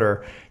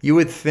shoulder. You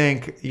would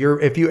think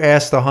if you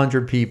asked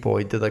 100 people,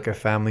 you did like a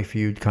Family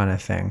Feud kind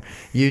of thing,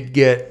 you'd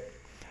get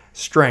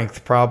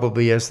strength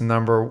probably as the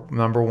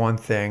number one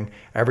thing.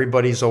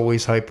 Everybody's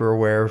always hyper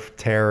aware of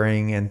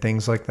tearing and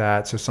things like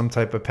that, so some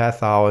type of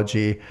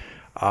pathology,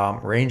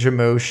 range of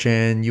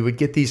motion. You would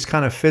get these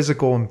kind of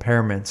physical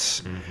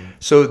impairments.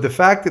 So the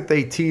fact that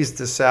they teased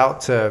this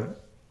out to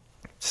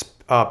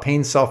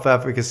pain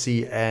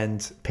self-efficacy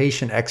and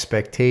patient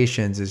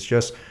expectations is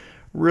just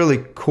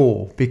really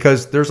cool,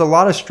 because there's a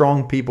lot of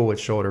strong people with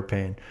shoulder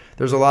pain.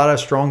 There's a lot of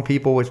strong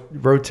people with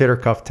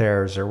rotator cuff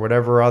tears or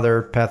whatever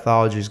other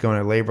pathologies going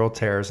on, labral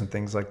tears and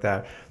things like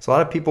that. So a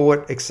lot of people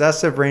with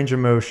excessive range of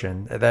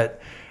motion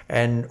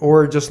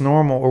or just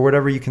normal, or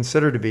whatever you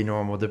consider to be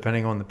normal,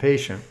 depending on the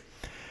patient.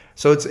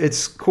 So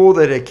it's cool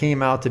that it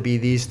came out to be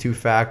these two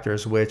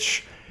factors,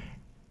 which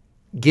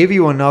give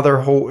you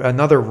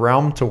another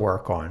realm to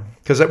work on.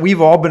 Because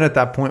we've all been at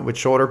that point with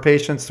shoulder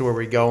patients to where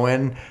we go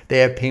in, they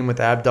have pain with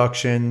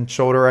abduction,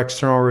 shoulder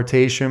external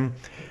rotation,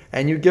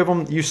 and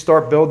you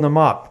start building them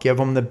up, give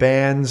them the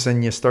bands,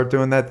 and you start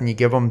doing that, and you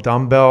give them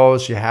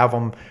dumbbells, you have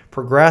them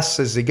progress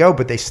as they go,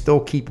 but they still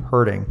keep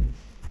hurting.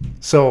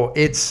 So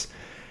it's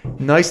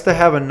nice to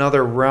have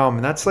another realm,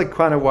 and that's like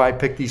kind of why I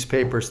picked these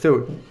papers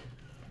too.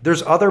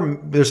 There's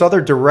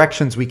other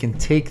directions we can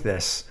take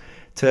this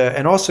to,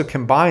 and also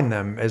combine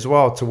them as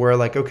well, to where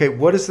like, okay,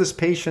 does this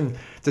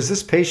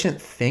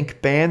patient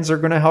think bands are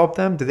going to help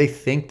them? Do they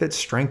think that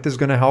strength is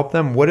going to help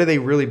them? What do they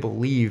really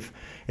believe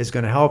is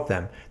going to help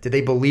them? Do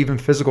they believe in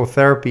physical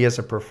therapy as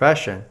a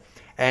profession?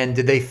 And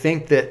do they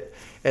think that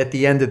at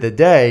the end of the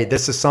day,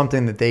 this is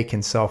something that they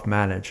can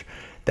self-manage?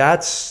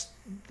 That's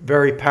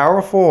very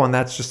powerful, and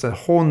that's just a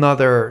whole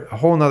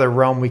nother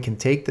realm we can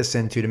take this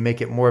into to make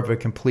it more of a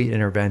complete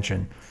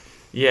intervention.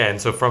 Yeah,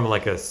 and so from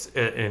like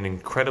an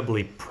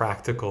incredibly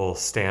practical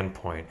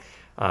standpoint,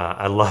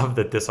 I love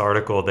that this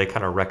article, they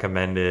kind of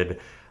recommended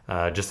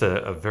just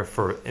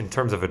in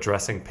terms of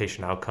addressing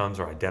patient outcomes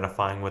or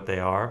identifying what they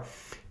are.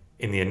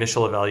 In the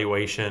initial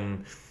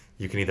evaluation,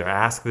 you can either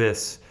ask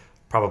this,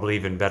 probably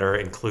even better,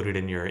 included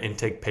in your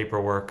intake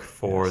paperwork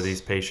for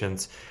these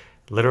patients.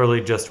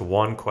 Literally just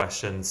one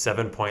question,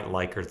 7-point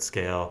Likert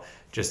scale.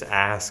 Just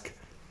ask,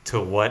 to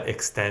what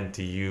extent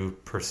do you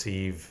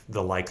perceive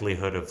the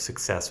likelihood of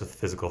success with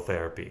physical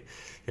therapy?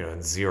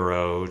 In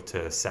 0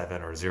 to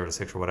 7 or 0 to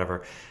 6 or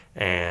whatever,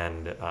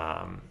 and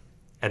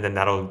then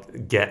that'll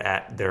get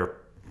at their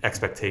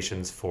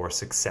expectations for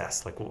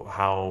success. Like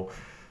how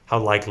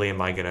likely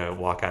am I going to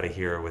walk out of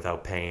here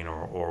without pain,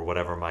 or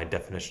whatever my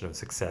definition of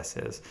success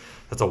is.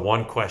 That's a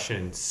one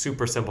question,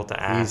 super simple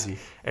to ask. Easy.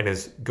 And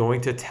is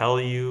going to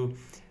tell you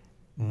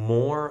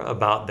more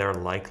about their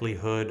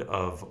likelihood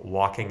of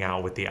walking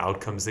out with the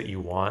outcomes that you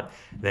want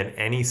than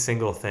any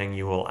single thing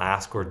you will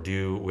ask or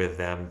do with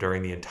them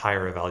during the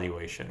entire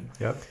evaluation.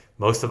 Yep.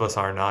 Most of us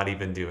are not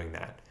even doing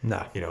that.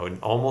 No.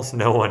 Almost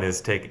no one is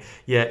taking.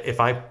 Yet if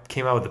I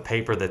came out with a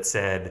paper that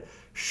said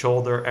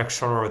shoulder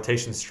external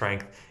rotation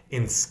strength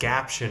in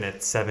scaption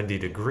at 70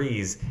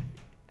 degrees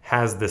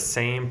has the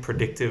same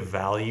predictive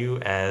value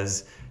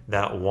as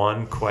that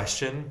one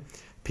question,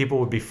 people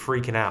would be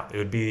freaking out. I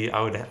would be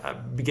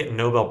getting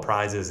Nobel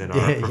Prizes in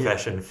our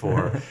profession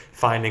for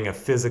finding a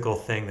physical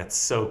thing that's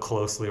so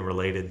closely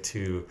related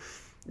to,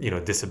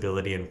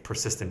 disability and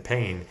persistent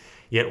pain.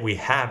 Yet we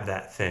have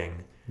that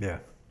thing. Yeah.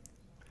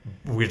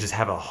 We just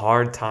have a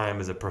hard time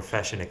as a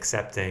profession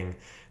accepting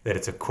that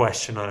it's a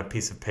question on a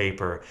piece of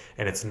paper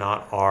and it's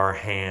not our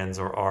hands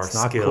or our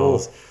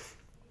skills. Cool.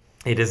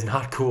 It is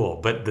not cool,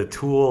 but the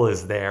tool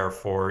is there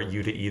for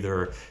you to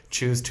either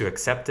choose to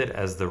accept it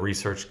as the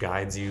research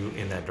guides you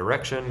in that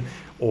direction,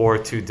 or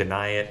to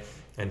deny it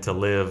and to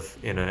live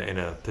in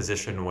a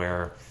position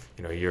where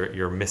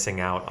you're missing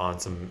out on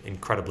some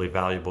incredibly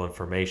valuable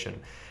information.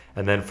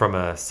 And then from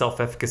a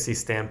self-efficacy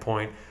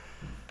standpoint,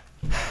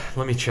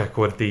 let me check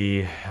what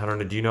I don't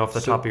know, do you know off the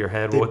top of your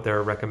head what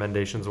their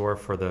recommendations were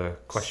for the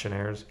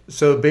questionnaires?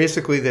 So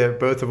basically,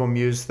 both of them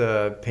use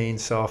the pain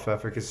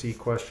self-efficacy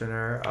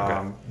questionnaire.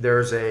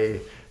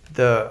 Okay.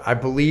 I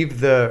believe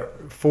the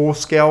full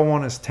scale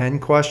one is 10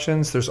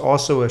 questions. There's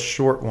also a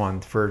short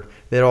one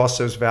that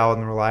also is valid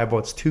and reliable.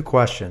 It's 2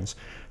 questions.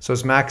 So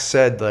as Max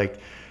said, like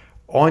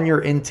on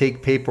your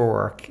intake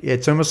paperwork,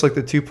 it's almost like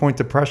the 2-point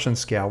depression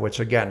scale,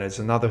 which again is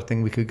another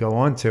thing we could go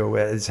on to.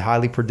 It's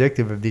highly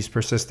predictive of these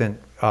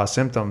persistent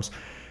symptoms.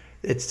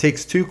 It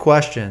takes 2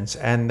 questions,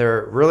 and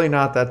they're really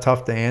not that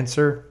tough to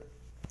answer.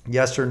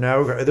 Yes or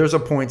no. There's a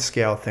point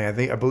scale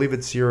thing. I believe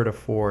it's 0 to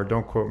 4.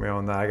 Don't quote me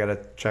on that. I got to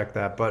check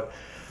that. But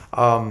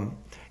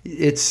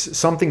it's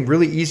something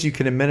really easy you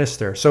can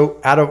administer. So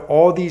out of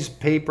all these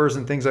papers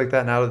and things like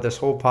that, and out of this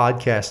whole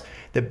podcast,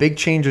 the big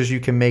changes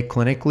you can make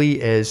clinically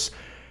is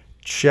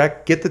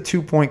get the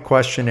 2-point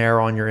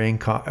questionnaire on your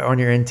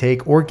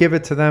intake, or give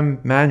it to them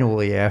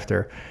manually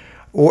after.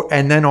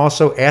 And then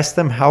also ask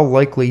them how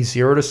likely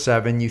 0 to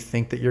 7 you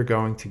think that you're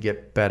going to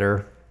get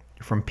better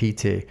from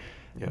PT.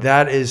 Yeah.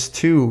 That is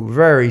 2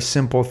 very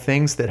simple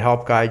things that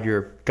help guide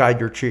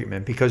your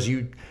treatment, because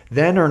you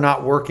then are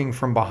not working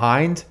from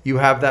behind. You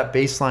have that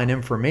baseline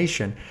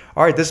information.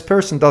 All right, this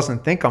person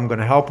doesn't think I'm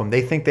going to help them.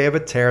 They think they have a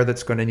tear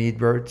that's going to need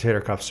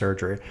rotator cuff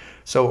surgery.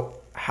 So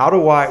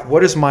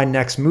what is my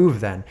next move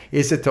then?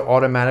 Is it to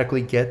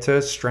automatically get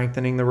to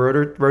strengthening the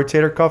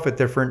rotator cuff at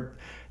different?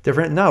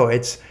 No,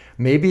 it's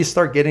maybe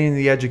start getting into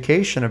the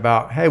education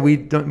about, hey,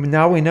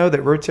 now we know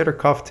that rotator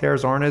cuff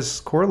tears aren't as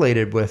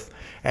correlated with,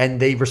 and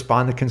they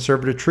respond to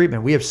conservative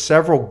treatment. We have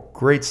several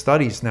great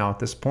studies now at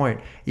this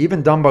point,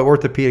 even done by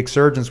orthopedic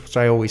surgeons, which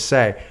I always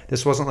say,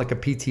 this wasn't like a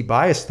PT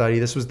bias study.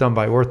 This was done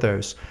by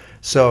orthos.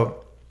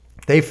 So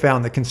they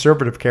found that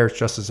conservative care is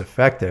just as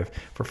effective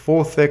for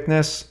full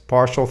thickness,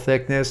 partial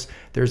thickness.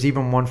 There's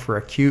even one for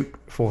acute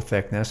full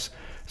thickness.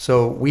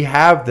 So we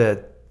have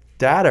the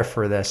data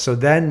for this. So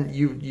then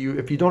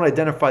if you don't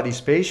identify these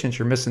patients,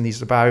 you're missing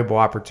these valuable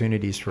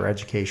opportunities for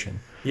education.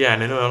 Yeah,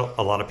 and I know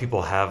a lot of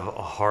people have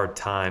a hard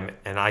time,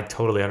 and I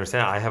totally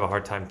understand. I have a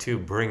hard time too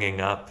bringing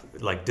up,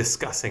 like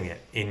discussing it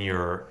in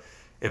your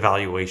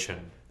evaluation.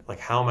 Like,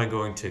 how am I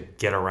going to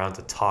get around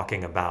to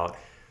talking about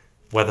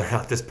whether or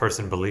not this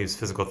person believes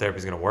physical therapy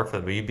is going to work for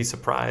them? But you'd be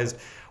surprised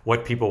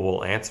what people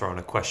will answer on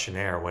a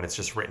questionnaire when it's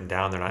just written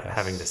down. They're not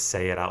having to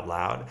say it out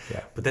loud.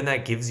 Yeah. But then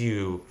that gives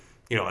you,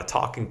 a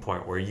talking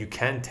point where you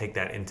can take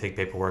that intake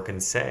paperwork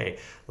and say,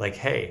 like,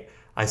 hey,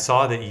 I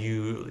saw that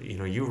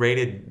you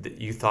rated that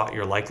you thought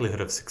your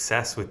likelihood of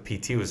success with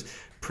PT was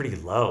pretty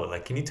low.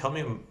 Like, can you tell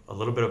me a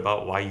little bit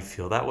about why you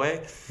feel that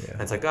way? Yeah.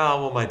 And it's like,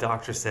 oh, well, my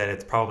doctor said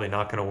it's probably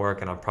not going to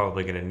work, and I'm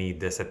probably going to need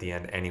this at the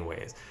end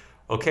anyways.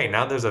 Okay,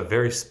 now there's a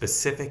very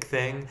specific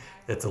thing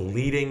that's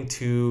leading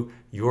to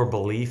your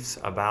beliefs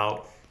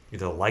about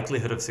the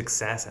likelihood of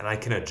success, and I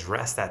can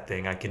address that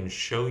thing. I can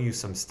show you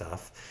some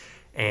stuff,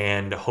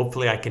 and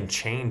hopefully I can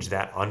change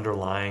that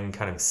underlying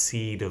kind of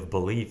seed of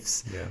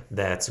beliefs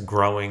that's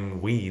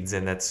growing weeds,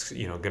 and that's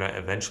going to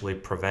eventually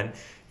prevent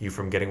you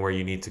from getting where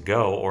you need to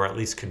go, or at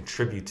least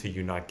contribute to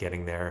you not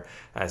getting there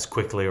as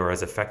quickly or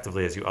as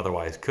effectively as you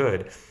otherwise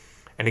could.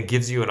 And it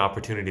gives you an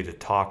opportunity to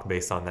talk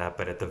based on that,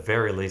 but at the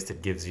very least,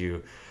 it gives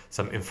you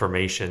some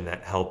information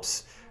that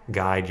helps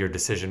guide your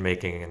decision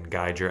making and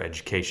guide your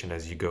education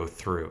as you go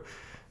through.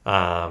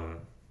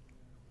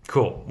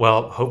 Cool.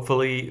 Well,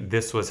 hopefully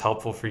this was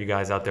helpful for you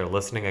guys out there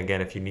listening.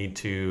 Again, if you need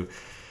to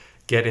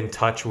get in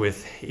touch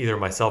with either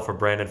myself or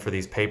Brandon for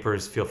these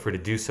papers, feel free to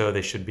do so.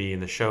 They should be in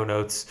the show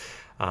notes.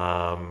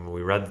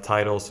 We read the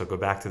title, so go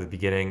back to the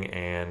beginning,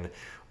 and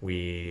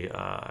we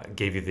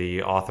gave you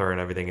the author and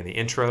everything in the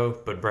intro.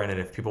 But Brandon,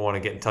 if people want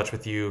to get in touch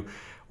with you,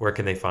 where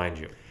can they find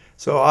you?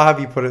 So I'll have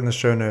you put it in the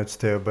show notes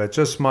too, but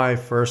just my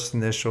first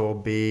initial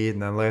B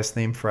and then last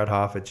name,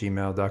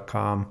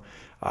 fredhoff@gmail.com.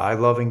 I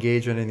love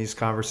engaging in these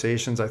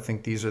conversations. I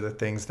think these are the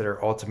things that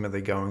are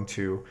ultimately going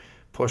to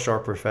push our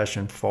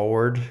profession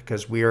forward,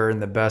 because we are in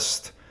the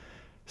best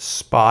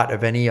spot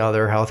of any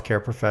other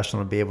healthcare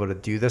professional to be able to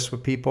do this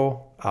with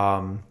people.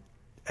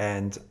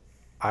 And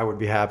I would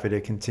be happy to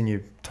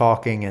continue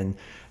talking, and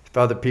if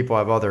other people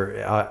have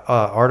other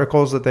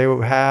articles that they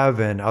would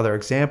have and other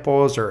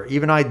examples or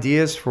even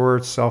ideas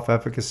for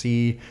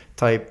self-efficacy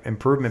type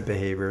improvement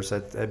behaviors,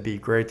 that'd be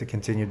great to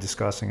continue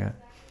discussing it.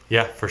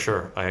 Yeah, for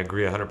sure. I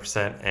agree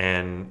 100%.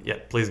 And yeah,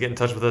 please get in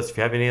touch with us if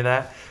you have any of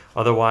that.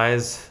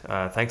 Otherwise,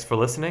 thanks for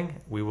listening.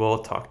 We will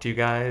talk to you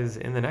guys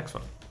in the next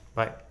one.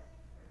 Bye.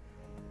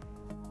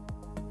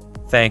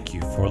 Thank you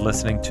for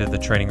listening to the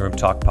Training Room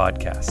Talk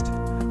podcast.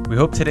 We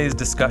hope today's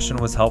discussion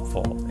was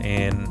helpful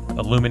in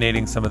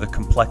illuminating some of the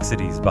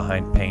complexities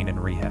behind pain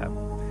and rehab.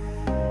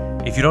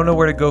 If you don't know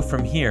where to go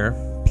from here,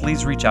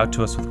 please reach out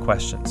to us with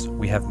questions.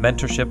 We have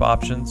mentorship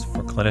options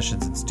for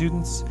clinicians and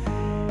students,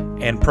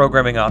 and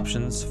programming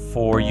options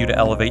for you to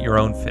elevate your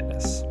own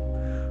fitness.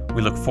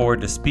 We look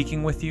forward to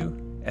speaking with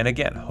you, and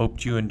again,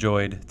 hope you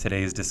enjoyed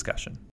today's discussion.